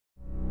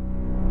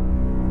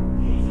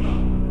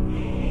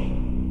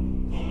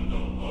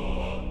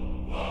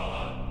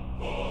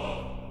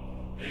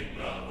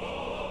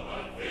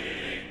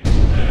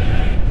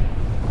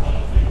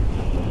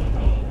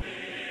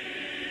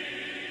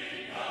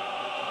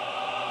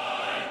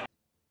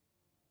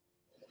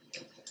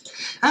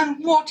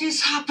And what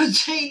is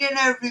happening,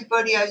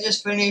 everybody? I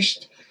just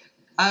finished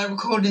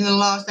recording the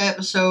last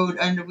episode,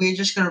 and we're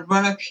just gonna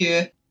run up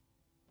here.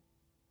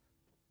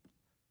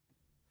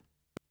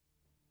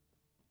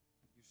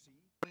 You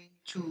see,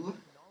 To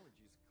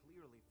technology is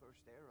clearly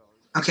first era.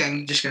 okay,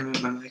 I'm just gonna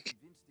move my mic.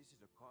 Convinced this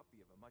is a copy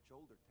of a much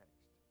older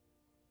text,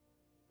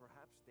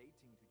 perhaps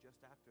dating to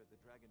just after the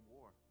Dragon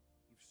War.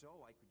 If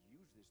so, I could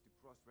use this to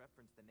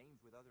cross-reference the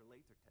names with other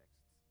later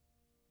texts.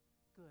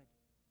 Good.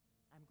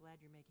 I'm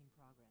glad you're making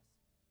progress.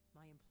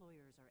 My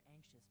employers are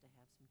anxious to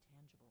have some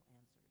tangible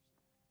answers.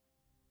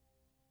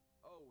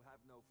 Oh,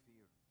 have no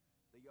fear.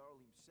 The Jarl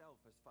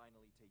himself has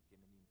finally taken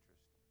an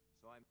interest,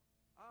 so I'm...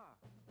 Ah!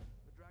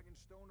 The Dragon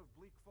Stone of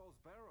Bleak Falls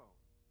Barrow.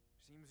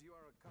 Seems you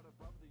are a cut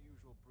above the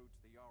usual brutes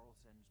the Jarl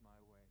sends my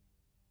way.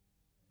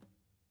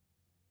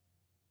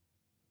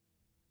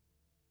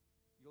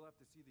 You'll have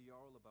to see the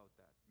Jarl about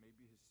that.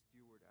 Maybe his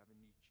steward,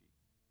 Avenici.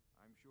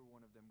 I'm sure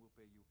one of them will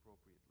pay you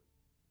appropriately.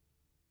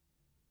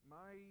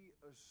 My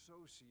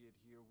associate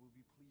here will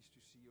be pleased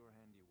to see your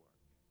handiwork.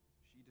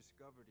 She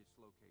discovered its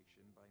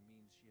location by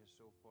means she has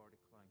so far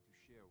declined to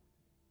share with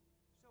me.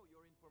 So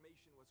your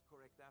information was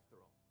correct after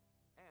all.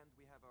 And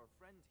we have our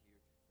friend here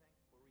to thank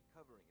for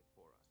recovering it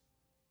for us.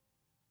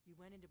 You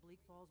went into Bleak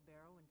Falls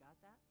Barrow and got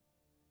that?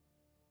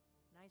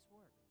 Nice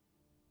work.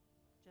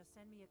 Just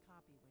send me a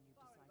copy when you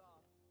decide. How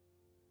exciting.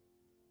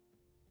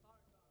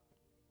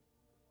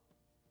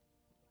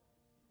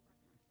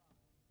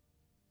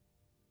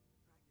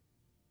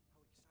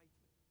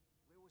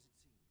 Where was it seen?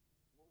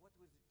 What was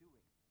it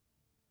doing?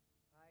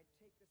 I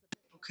take this a bit.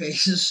 Okay,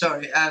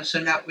 sorry. So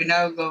now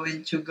we're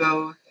going to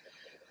go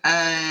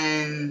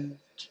and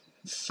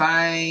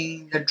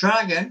find the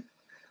dragon,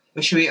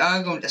 which we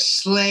are going to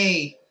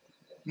slay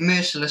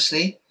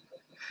mercilessly.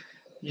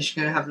 Just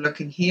gonna have a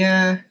look in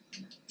here.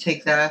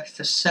 Take that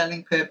for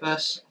selling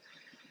purpose.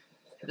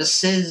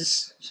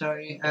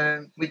 Sorry.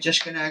 We're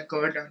just gonna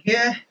go down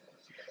here.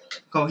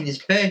 Go in his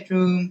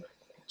bedroom.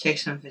 Take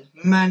some of his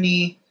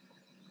money.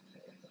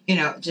 You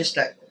know, just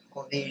like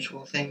all the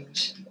usual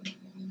things.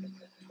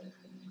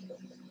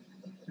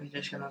 We're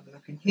just gonna have a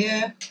look in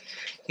here.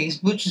 Take his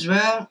boots as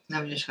well.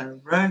 Now we're just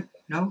gonna run.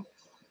 No.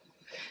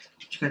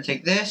 Just gonna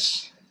take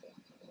this.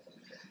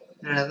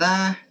 None of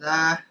that.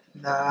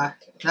 And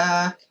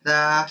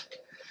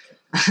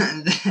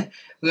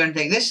we're gonna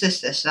take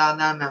this.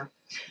 No.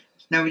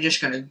 Now we're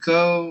just gonna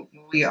go.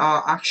 We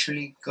are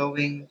actually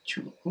going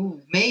to.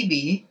 Ooh,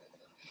 maybe.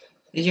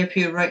 Is he up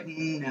here right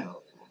now?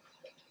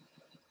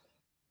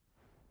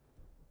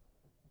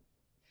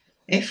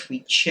 If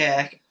we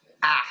check.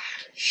 Ah,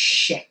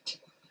 shit.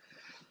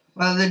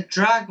 Well, the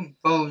dragon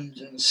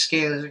bones and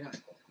scales are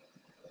gonna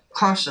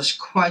cost us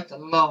quite a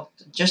lot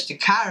just to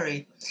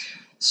carry.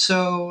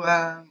 So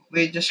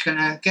we're just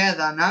gonna get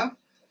that now.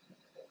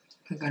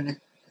 We're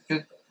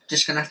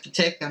just gonna have to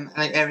take them,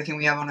 like everything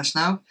we have on us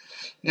now.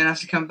 We're gonna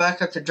have to come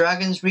back up to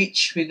Dragon's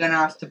Reach. We're gonna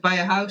have to buy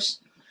a house.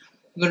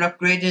 We're gonna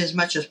upgrade it as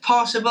much as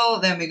possible.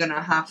 Then we're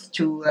gonna have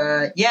to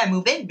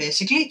move in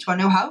basically to our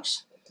new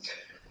house.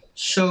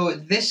 So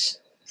this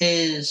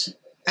is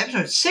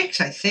episode 6,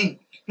 I think.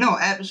 No,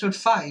 episode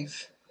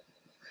 5.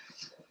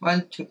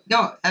 1, 2.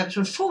 No,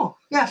 episode 4.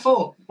 Yeah,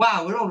 4.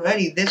 Wow, we're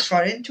already this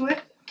far into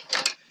it.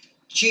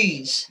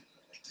 Jeez.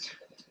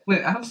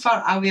 Wait, how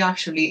far are we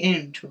actually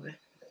into it?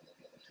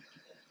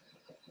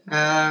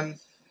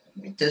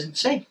 It doesn't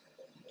say.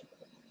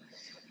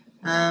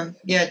 Yeah,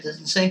 it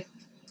doesn't say.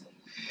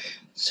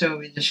 So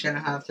we're just gonna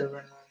have to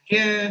run around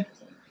here.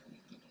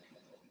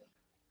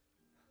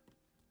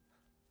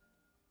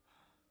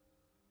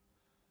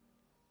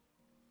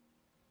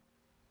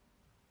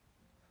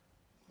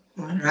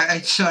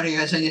 Alright, sorry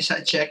guys, I just had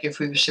to check if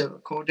we were still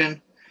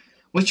recording.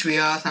 Which we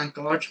are, thank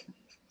God.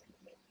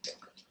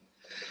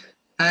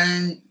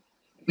 And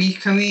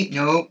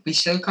no, we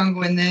still can't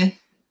go in there.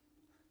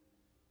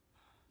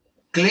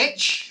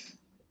 Glitch?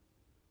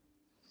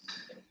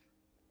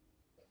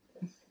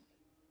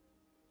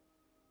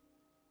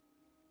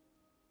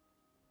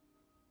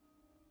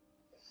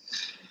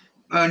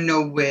 Oh,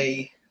 no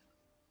way.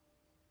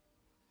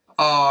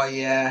 Oh,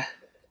 yeah.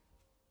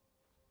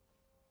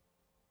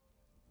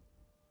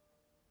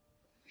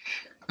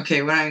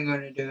 Okay, what I'm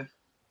gonna do.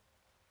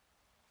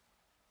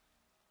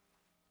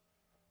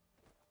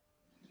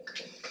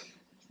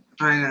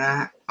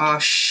 Oh,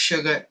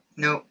 sugar.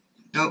 Nope.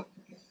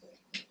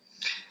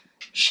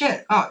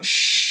 Shit. Oh,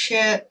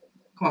 shit.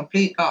 Come on,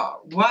 please.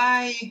 Oh,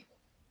 why?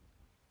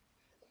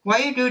 Why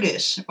you do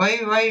this?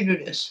 Why you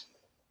do this?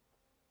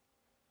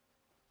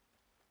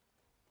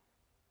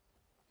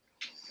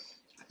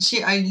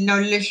 See,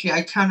 literally,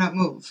 I cannot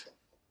move.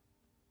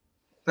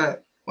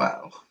 But,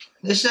 wow.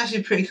 This is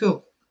actually pretty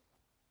cool.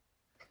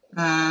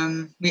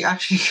 We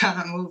actually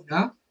cannot move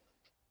now.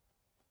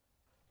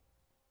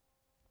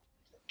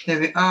 There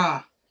we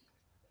are.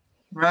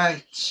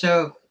 Right,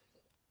 so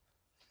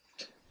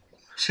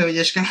we're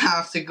just gonna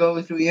have to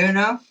go through here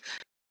now.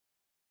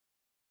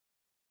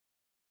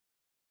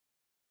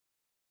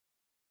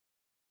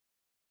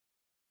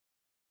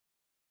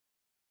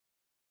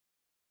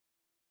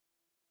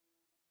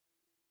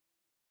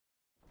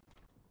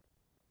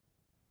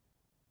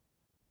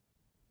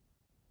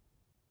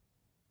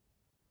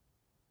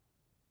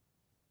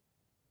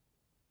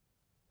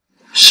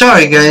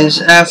 Sorry guys,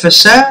 for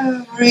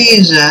some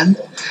reason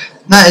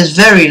that is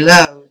very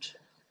loud.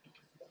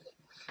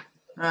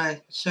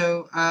 Right,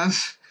 so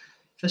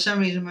for some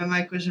reason my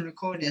mic wasn't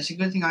recording. It's a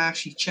good thing I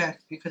actually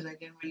checked because I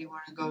didn't really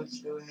want to go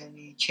through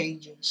any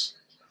changes.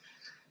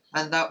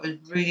 And that was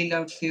really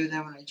loud for you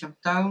then when I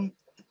jumped down.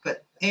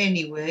 But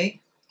anyway,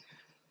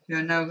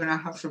 you're now gonna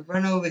have to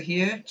run over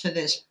here to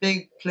this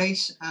big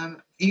place.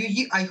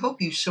 I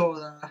hope you saw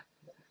that.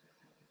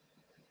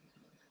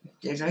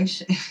 Did I?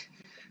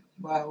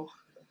 Wow.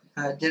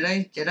 Did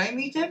I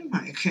meet him?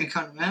 I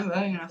can't remember.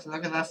 I'm gonna have to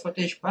look at that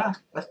footage back.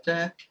 But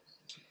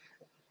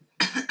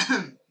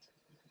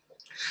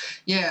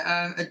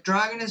yeah, a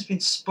dragon has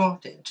been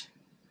spotted.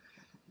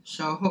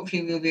 So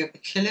hopefully we'll be able to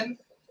kill him.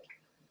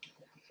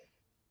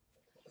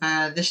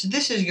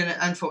 This is gonna,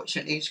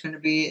 unfortunately, it's gonna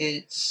be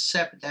a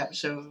separate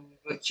episode,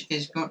 which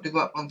is going to go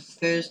up on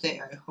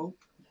Thursday, I hope.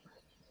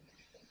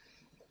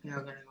 Now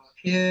we're gonna go up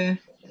here,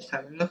 just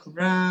have a look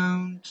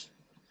around.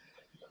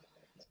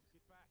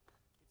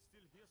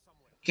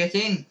 Get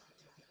in,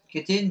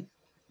 get in.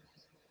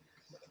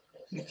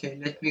 Okay,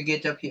 let me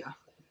get up here.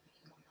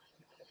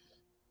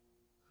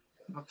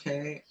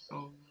 Okay,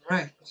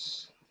 alright.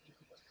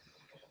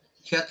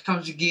 Here it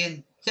comes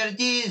again. There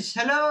it is.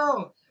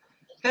 Hello,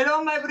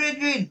 hello, my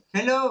brethren.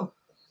 Hello.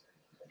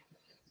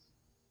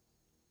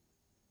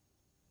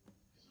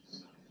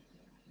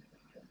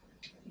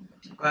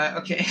 Right,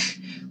 okay.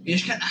 We're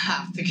just gonna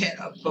have to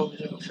get up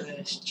Bozo for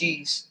this.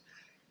 Jeez.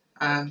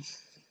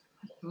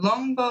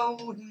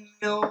 Longbow,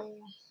 no.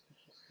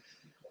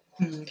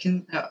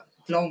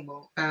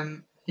 Longbow.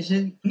 Is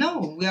it?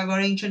 No, we have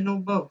our ancient no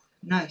bow.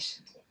 Nice.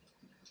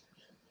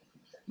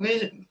 Where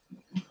is it?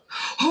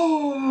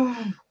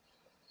 Oh,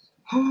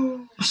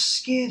 oh,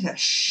 scared the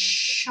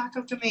shit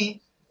out of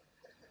me.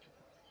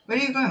 Where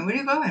are you going? Where are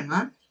you going,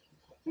 man?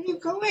 Where are you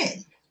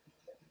going?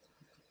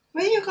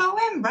 Where are you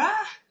going, bruh?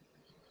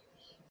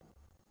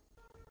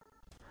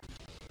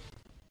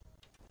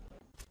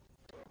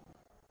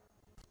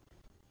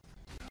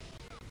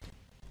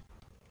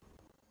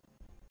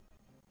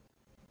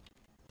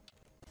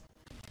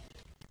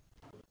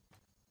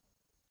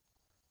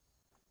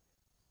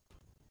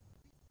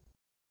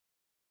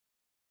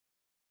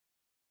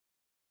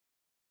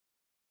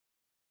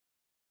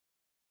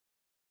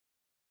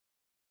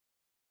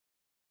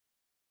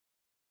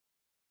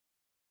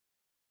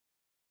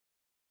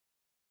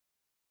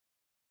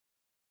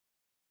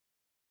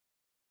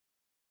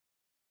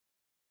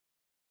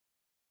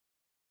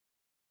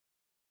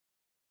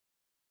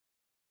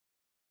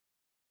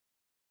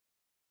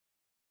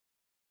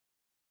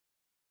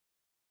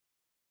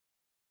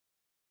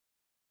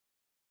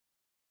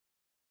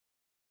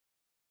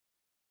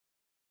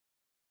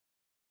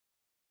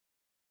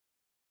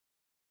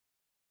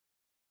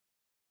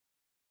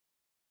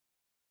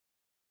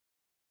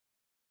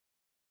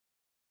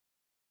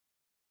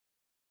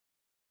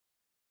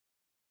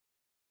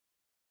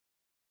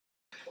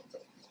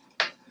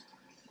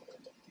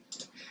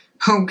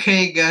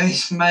 Okay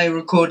guys, my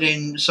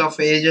recording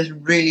software just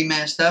really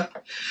messed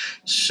up.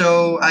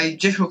 So I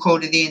just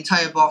recorded the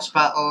entire boss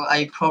battle.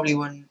 I probably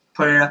wouldn't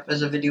put it up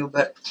as a video,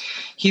 but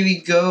here we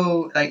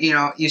go. Like, you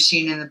know, you've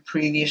seen in the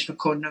previous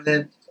recording of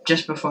it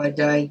just before I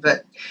died.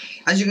 But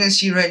as you can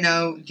see right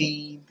now,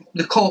 the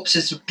corpse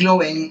is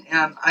glowing.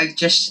 I've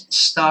just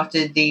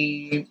started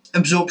the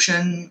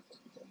absorption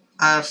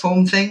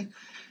foam thing.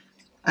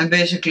 And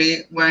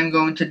basically what I'm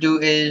going to do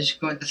is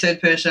go into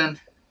third person,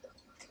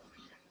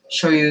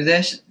 show you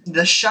this.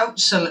 The shout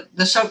section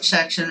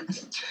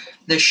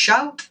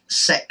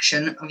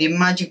of your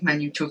magic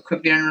menu to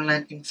equip your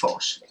unrelenting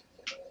force.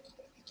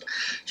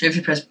 So if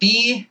you press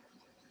B,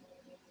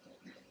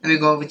 and we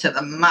go over to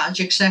the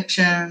magic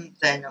section,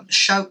 then on the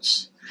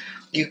shouts,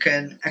 you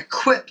can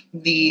equip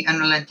the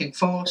unrelenting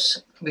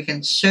force. We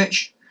can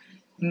search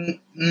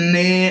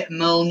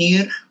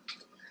Mjolnir.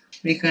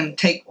 We can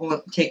take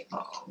oh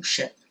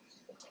shit.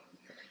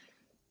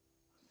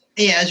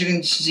 Yeah, as you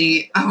can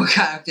see, our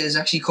character is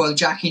actually called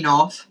Jacking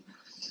Off.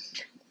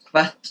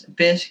 But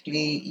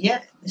basically,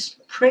 yeah, it's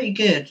pretty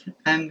good.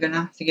 I'm gonna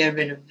have to get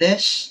rid of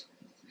this.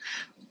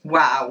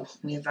 Wow,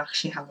 we have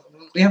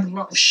a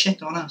lot of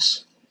shit on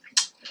us.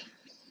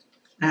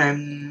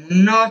 I'm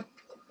not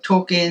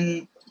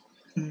talking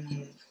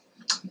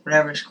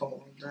whatever it's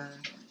called.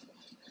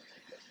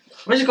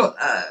 What is it called?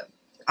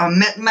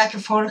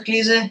 Metaphorically,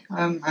 is it?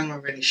 I'm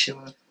not really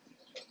sure.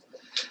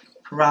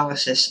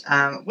 Paralysis.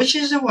 Which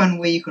is the one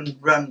where you can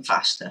run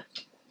faster?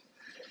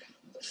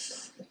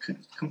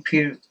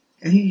 Computer.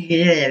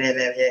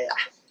 300.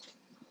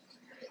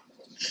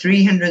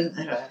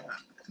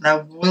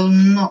 That will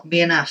not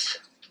be enough.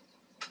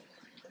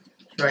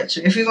 Right. So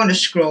if we go to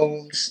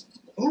scrolls,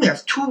 oh, we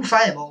have 2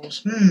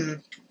 fireballs.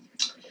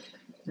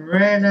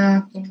 Red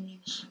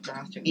apples. I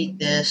have to eat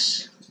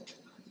this.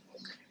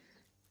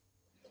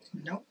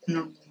 Nope,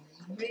 not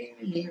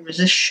really.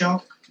 Resist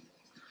shock.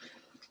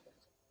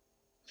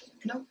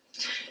 Nope.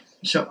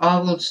 So I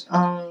will.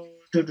 So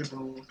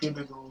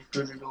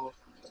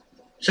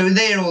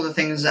they're all the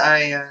things that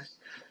I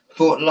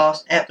bought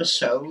last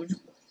episode.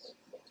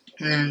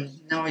 And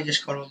now I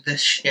just got all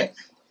this shit.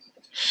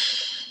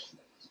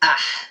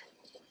 Ah.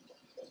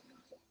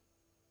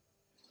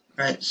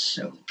 Right,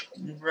 so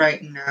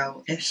right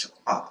now it's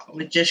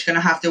we're just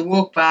gonna have to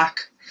walk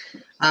back.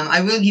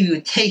 I will give you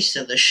a taste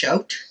of the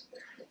shout.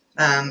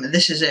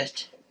 This is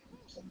it.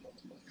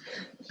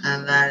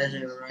 And that is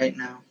it right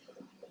now.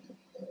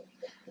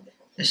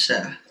 It's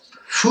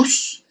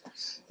Fus.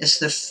 It's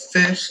the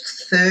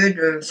third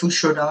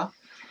Fushoda.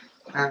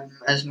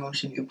 As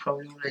most of you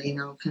probably already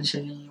know,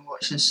 considering you're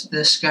watching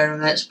the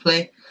Skyrim Let's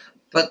Play.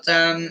 But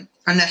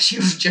unless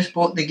you've just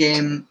bought the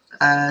game,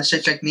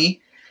 such like me.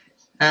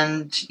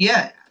 And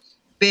yeah,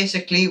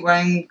 basically what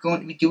I'm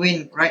going to be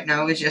doing right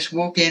now is just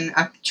walking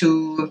up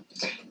to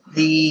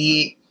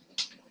the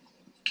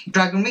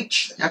Dragon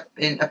Reach, up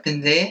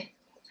in there.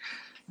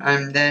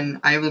 And then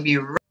I will be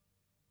right.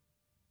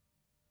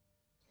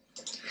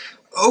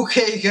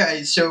 Okay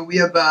guys, so we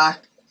are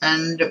back.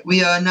 And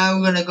we are now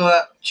going to go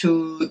up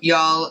to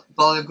Jarl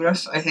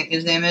Balgruuf, I think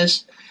his name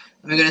is.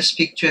 And we're going to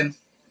speak to him.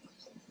 What's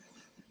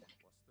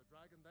the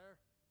dragon there?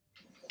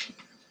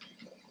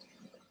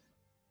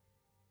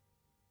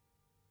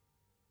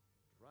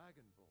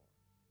 Dragonborn.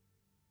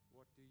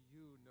 What do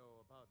you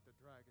know about the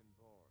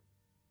Dragonborn?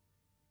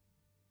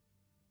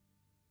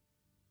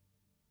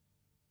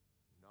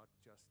 Not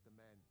just the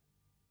men.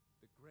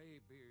 The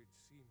Greybeards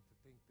seem to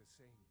think the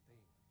same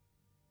thing.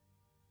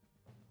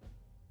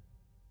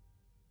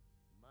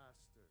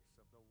 Masters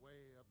of the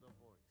way of the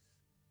voice.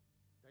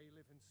 They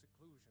live in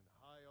seclusion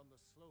high on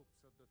the slopes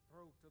of the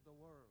throat of the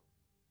world.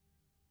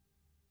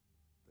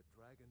 The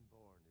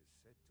Dragonborn is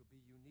said to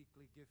be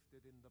uniquely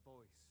gifted in the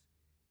voice,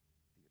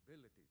 the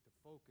ability to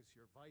focus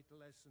your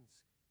vital essence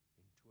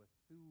into a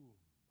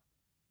thume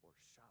or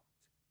shout.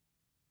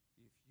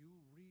 If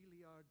you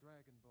really are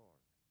Dragonborn,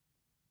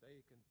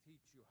 they can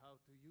teach you how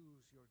to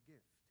use your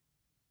gift.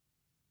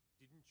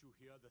 Didn't you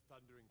hear the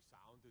thundering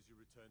sound as you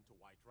returned to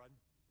Whiterun?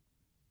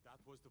 That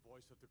was the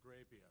voice of the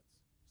Greybeards,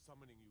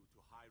 summoning you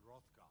to High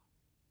Hrothgar.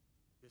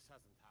 This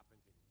hasn't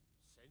happened in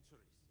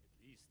centuries, at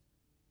least.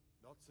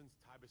 Not since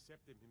Tiber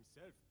Septim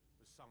himself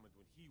was summoned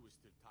when he was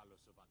still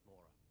Talos of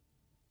Atmora.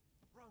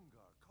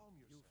 Rungar, calm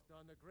yourself. You've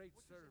done a great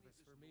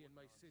service for me in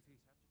my city,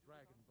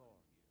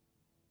 Dragonborn.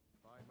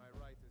 By my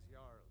right as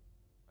Jarl,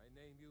 I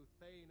name you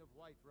Thane of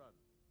Whiterun.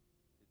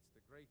 It's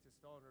the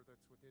greatest honor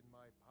that's within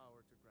my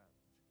power to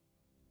grant.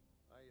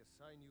 I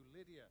assign you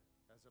Lydia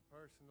as a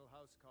personal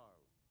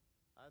housecarl,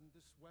 and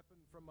this weapon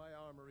from my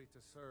armory to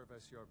serve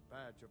as your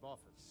badge of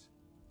office.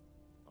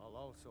 I'll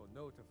also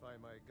notify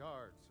my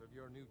guards of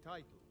your new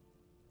title.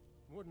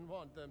 Wouldn't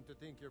want them to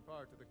think you're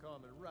part of the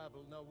common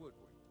rabble, now would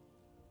we?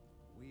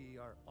 We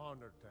are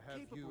honored to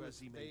have you as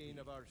Thane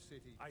of our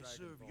city, I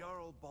serve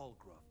Jarl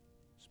Balgruuf.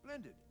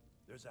 Splendid.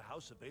 There's a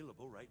house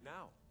available right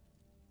now.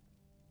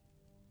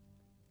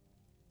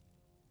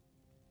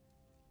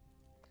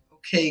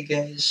 Okay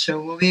guys, so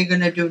what we're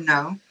going to do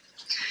now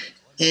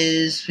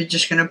is we're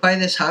just going to buy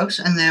this house,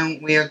 and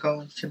then we are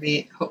going to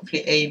be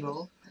hopefully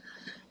able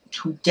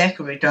to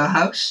decorate our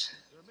house.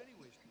 There are many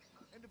ways.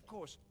 And of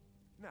course,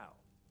 now,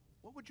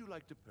 what would you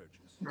like to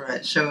purchase?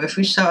 Right, so if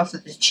we start off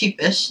with the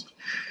cheapest,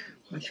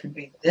 which would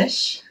be this.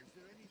 Is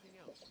there anything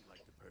else you'd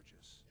like to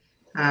purchase?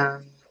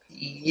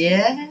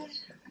 Yeah.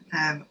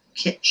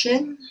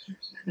 Kitchen,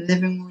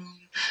 living room,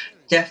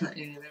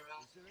 definitely living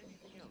room. Is there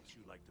anything else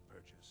you'd like to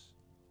purchase?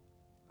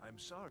 I'm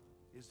sorry.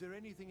 Is there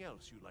anything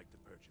else you'd like to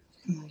purchase?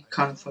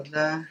 Can't afford that. Is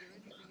there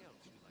anything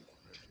else you'd like to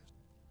purchase?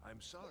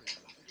 I'm sorry. I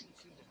didn't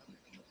seem to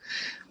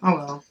have... Oh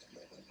well.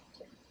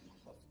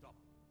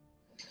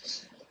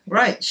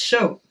 Right,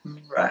 so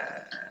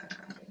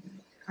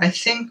I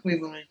think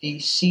we've already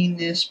seen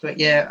this, but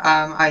yeah,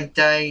 I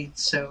died,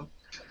 so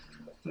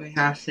we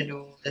have to do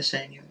all this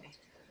anyway.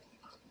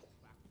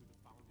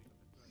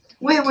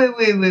 Wait.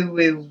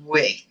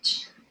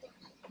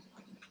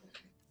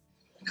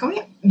 Come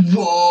here.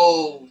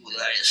 Whoa,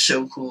 that is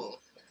so cool.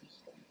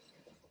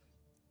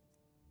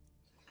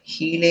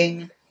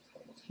 Healing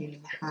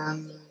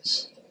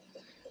hands.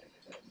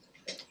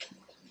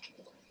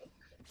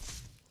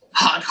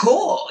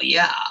 Hardcore,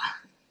 yeah.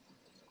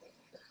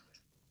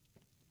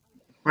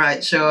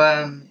 Right, so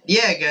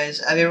yeah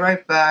guys, I'll be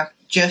right back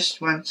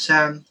just once.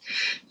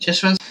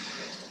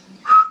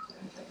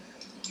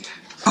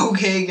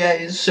 Okay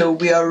guys, so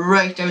we are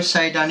right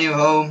outside our new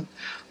home.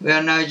 We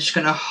are now just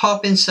gonna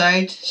hop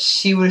inside,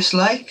 see what it's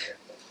like.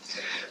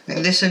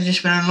 And this has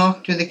just been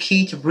unlocked with a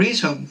key to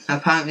Bree's home,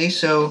 apparently,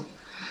 so...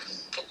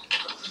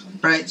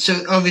 Right,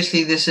 so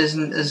obviously this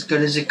isn't as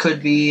good as it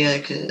could be,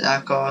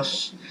 of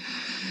course,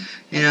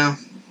 you know,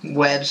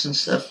 webs and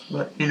stuff,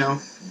 but, you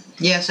know.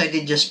 Yes, I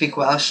did just speak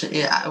Welsh,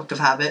 out of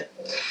habit.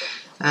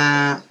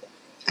 And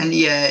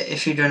yeah,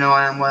 if you don't know,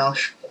 I am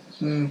Welsh.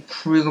 You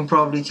can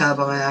probably tell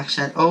by my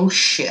accent. Oh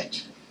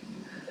shit.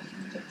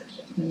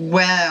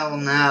 Well,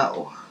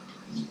 now.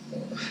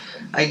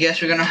 I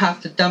guess we're gonna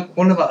have to dump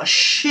all of our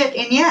shit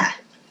in here.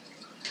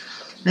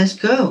 Let's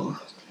go.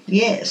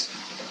 Yes.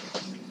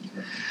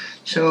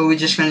 So we're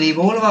just gonna leave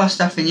all of our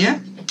stuff in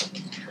here.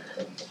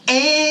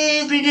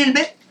 Every little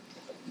bit.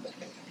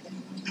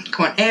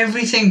 Come on,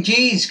 everything,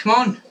 jeez, come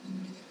on.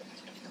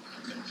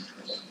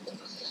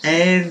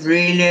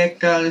 Every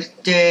little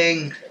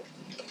thing.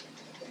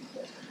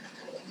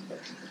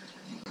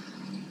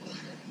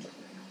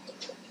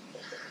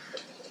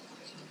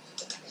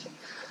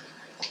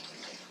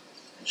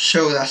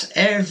 So that's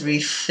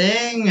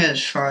everything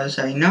as far as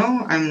I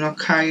know. I'm not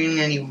carrying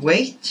any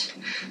weight.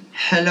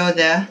 Hello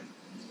there.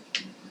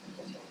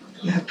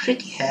 You have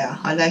pretty hair.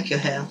 I like your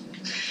hair.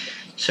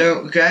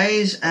 So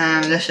guys,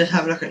 let's just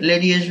have a look at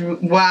Lydia's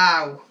room.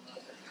 Wow.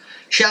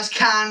 She has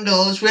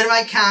candles. Where are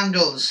my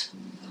candles?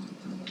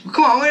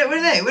 Come on, where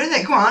are they? Where are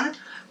they? Come on.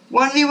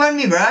 1v1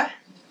 me, bruh.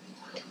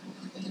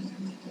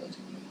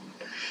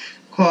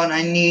 Come on,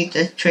 I need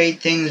to trade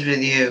things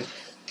with you.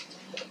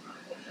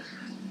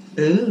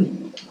 Ooh.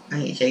 I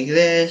need to take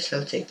this.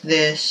 I'll take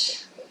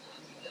this.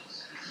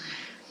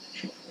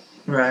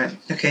 Right,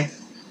 okay.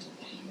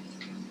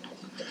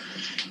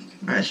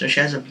 Right, so she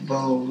has a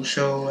bow.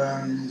 So,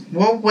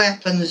 what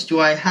weapons do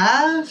I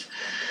have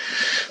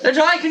that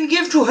I can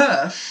give to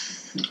her?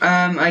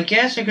 I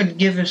guess I could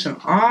give her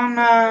some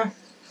armor.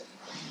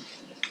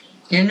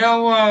 You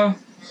know,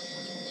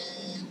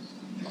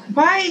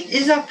 why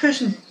is that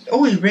person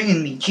always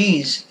ringing me?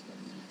 Jeez.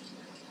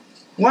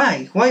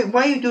 Why?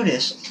 Why you do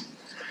this?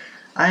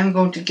 I'm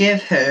going to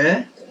give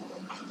her...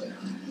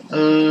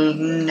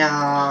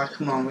 nah,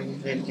 come on, we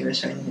can give her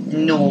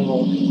something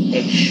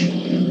normal-ish.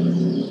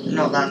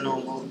 Not that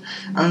normal.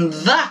 And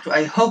that,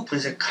 I hope,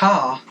 is a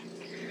car.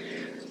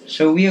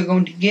 So we are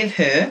going to give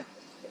her...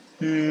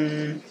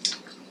 a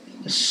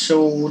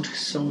sword.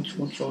 Sword.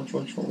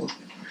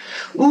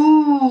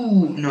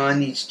 Ooh! No, I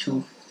need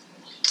two.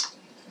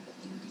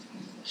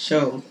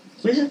 So,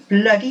 where's a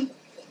bloody...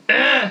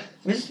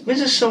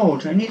 Where's a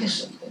sword? I need a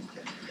sword.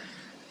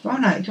 Do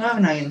I have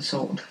an iron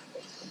sword?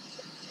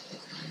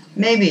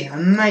 Maybe, I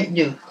might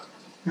do.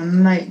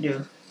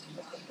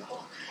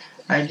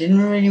 I didn't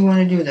really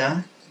want to do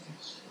that.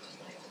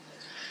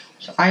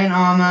 So, iron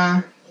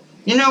armor.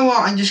 You know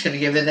what? I'm just going to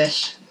give her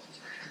this.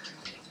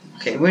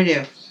 Okay, will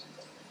you?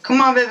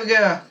 Come on, baby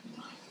girl.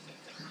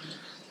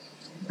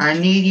 I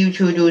need you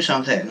to do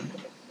something.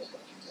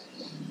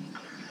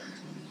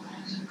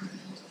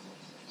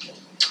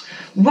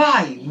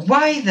 Why?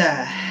 Why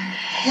the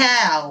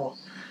hell?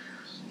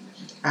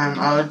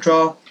 I'll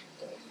draw...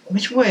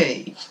 Which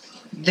way?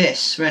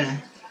 This,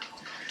 winner.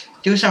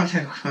 Do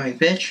something for me,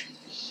 bitch.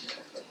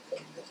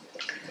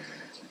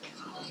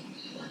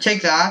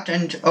 Take that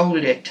and hold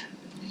it.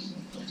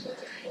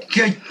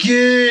 Good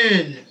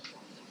girl!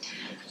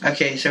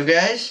 Okay, so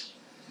guys,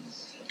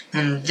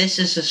 and this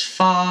is as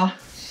far.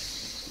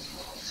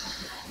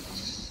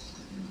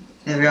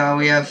 There we are.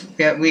 We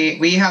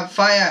have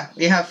fire.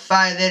 We have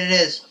fire. There it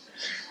is.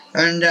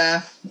 And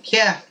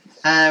yeah,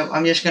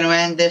 I'm just going to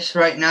end this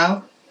right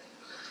now.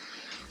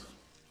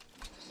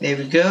 There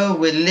we go,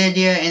 with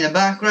Lydia in the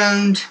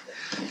background.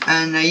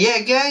 And yeah,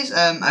 guys,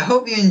 I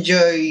hope you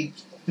enjoyed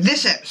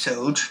this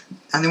episode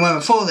and the one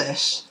before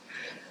this,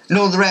 and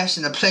all the rest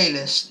in the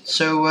playlist.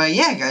 So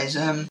yeah, guys,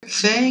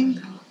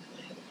 thing.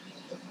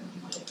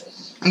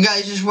 And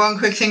guys, just one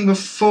quick thing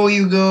before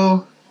you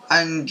go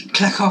and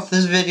click off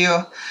this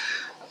video.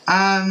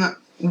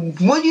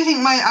 What do you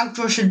think my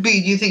outro should be?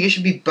 Do you think it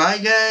should be bye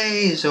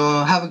guys,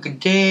 or have a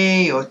good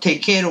day, or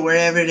take care, or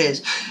wherever it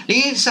is?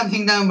 Leave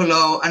something down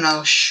below and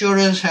I'll sure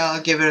as hell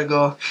give it a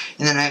go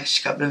in the next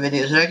couple of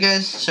videos, right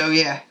guys? So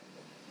yeah,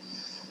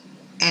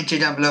 enter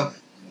down below.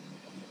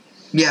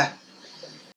 Yeah.